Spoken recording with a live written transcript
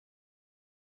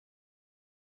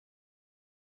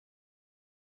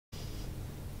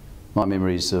My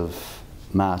memories of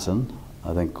Martin,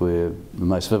 I think the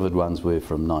most vivid ones were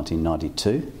from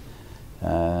 1992.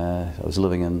 I was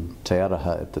living in Te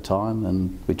Araha at the time,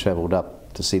 and we travelled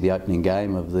up to see the opening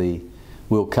game of the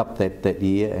World Cup that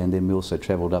year, and then we also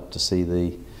travelled up to see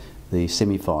the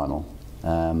semi-final.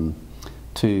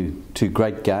 Two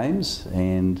great games,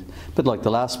 and a bit like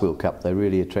the last World Cup, they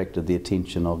really attracted the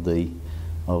attention of the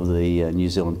New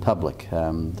Zealand public.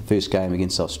 The first game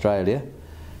against Australia,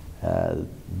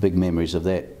 big memories of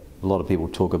that. A lot of people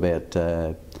talk about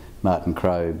Martin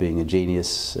Crowe being a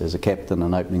genius as a captain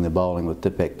and opening the bowling with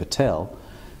Dipak Patel,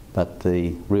 but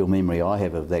the real memory I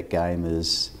have of that game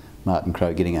is Martin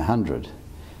Crowe getting 100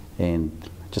 and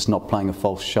just not playing a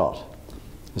false shot,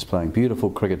 just playing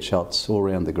beautiful cricket shots all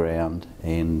around the ground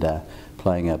and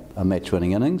playing a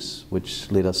match-winning innings, which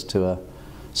led us to a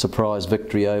surprise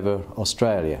victory over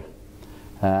Australia.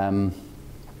 And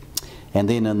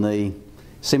then in the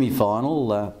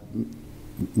semi-final,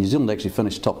 New Zealand actually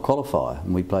finished top qualifier,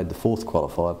 and we played the fourth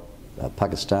qualifier,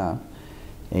 Pakistan,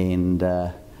 and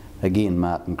again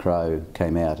Martin Crowe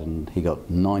came out and he got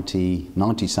 90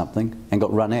 something and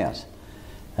got run out,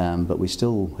 but we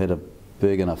still had a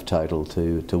big enough total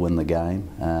to win the game,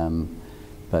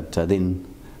 but then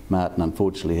Martin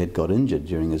unfortunately had got injured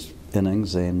during his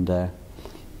innings and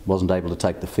wasn't able to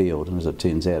take the field, and as it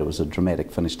turns out it was a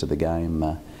dramatic finish to the game,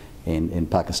 and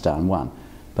Pakistan won.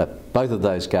 But both of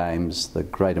those games, the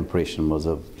great impression was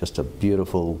of just a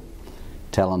beautiful,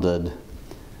 talented,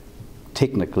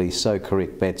 technically so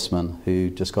correct batsman who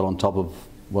just got on top of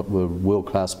what were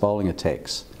world-class bowling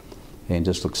attacks and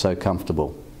just looked so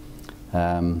comfortable.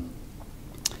 And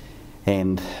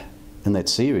in that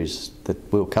series,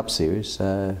 that World Cup series,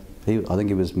 I think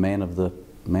he was man of the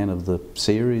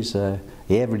series.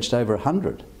 He averaged over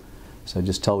 100, so it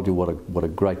just told you what a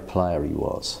great player he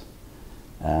was.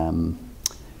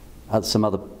 Some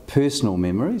other personal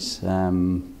memories.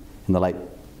 In the late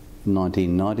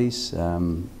 1990s,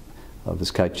 I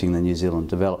was coaching the New Zealand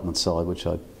development side, which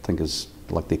I think is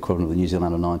like the equivalent of the New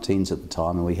Zealand under-19s at the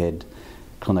time, and we had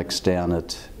clinics down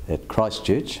at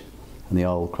Christchurch, in the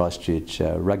old Christchurch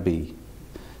Rugby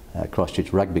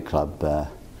Club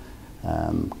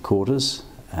quarters,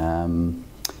 and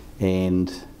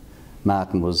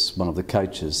Martin was one of the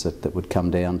coaches that would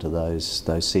come down to those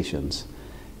sessions.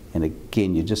 And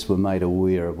again, you just were made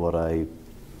aware of what a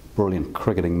brilliant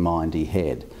cricketing mind he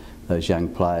had. Those young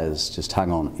players just hung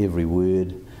on every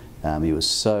word. He was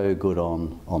so good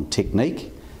on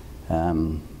technique.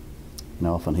 You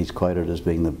know, often he's quoted as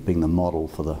being the model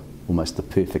for almost the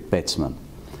perfect batsman.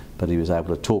 But he was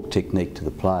able to talk technique to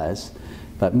the players.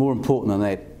 But more important than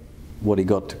that, what he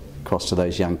got across to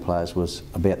those young players was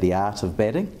about the art of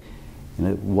batting. You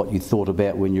know, what you thought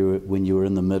about when you were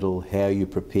in the middle, how you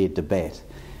prepared to bat.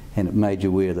 And it made you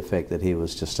aware of the fact that he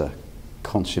was just a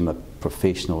consummate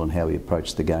professional in how he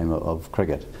approached the game of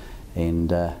cricket, and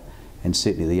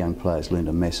certainly the young players learned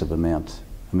a massive amount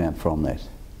from that.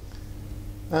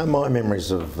 My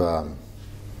memories of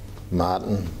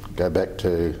Martin go back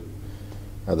to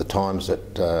the times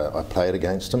that I played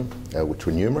against him, which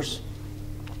were numerous.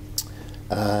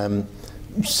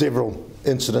 Several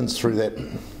incidents through that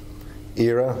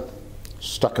era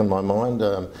stuck in my mind.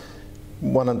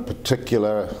 One in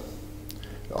particular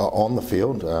on the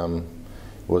field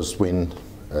was when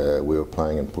we were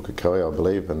playing in Pukekohe, I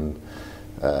believe, and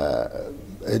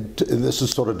this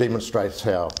sort of demonstrates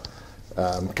how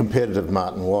competitive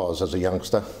Martin was as a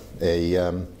youngster. He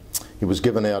was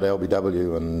given out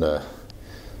LBW, and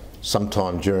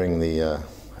sometime during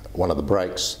one of the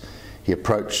breaks, he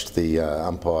approached the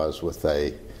umpires with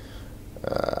a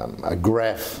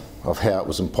graph of how it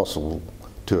was impossible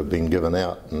to have been given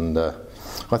out, and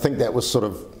I think that was sort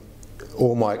of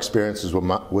all my experiences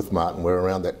with Martin were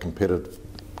around that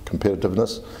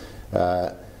competitiveness.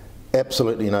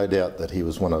 Absolutely no doubt that he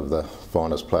was one of the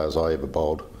finest players I ever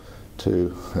bowled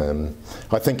to.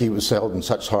 I think he was held in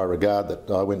such high regard that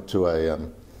I went to a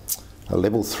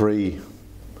level 3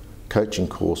 coaching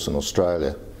course in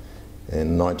Australia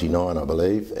in '99, I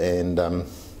believe, and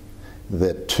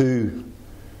the two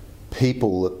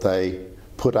people that they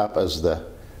put up as the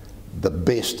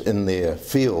best in their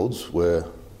fields were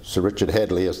Sir Richard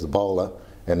Hadley as the bowler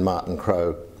and Martin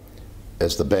Crowe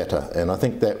as the batter, and I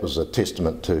think that was a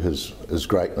testament to his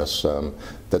greatness,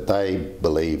 that they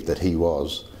believed that he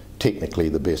was technically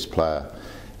the best player.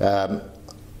 I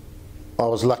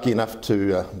was lucky enough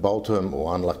to bowl to him,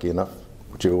 or unlucky enough,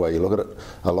 whichever way you look at it,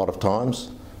 a lot of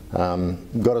times.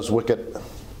 Got his wicket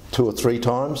 2 or 3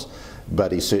 times,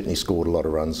 but he certainly scored a lot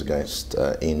of runs against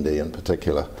ND in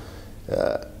particular.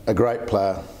 A great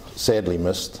player, sadly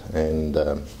missed, and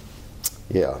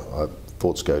yeah, I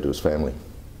thoughts go to his family.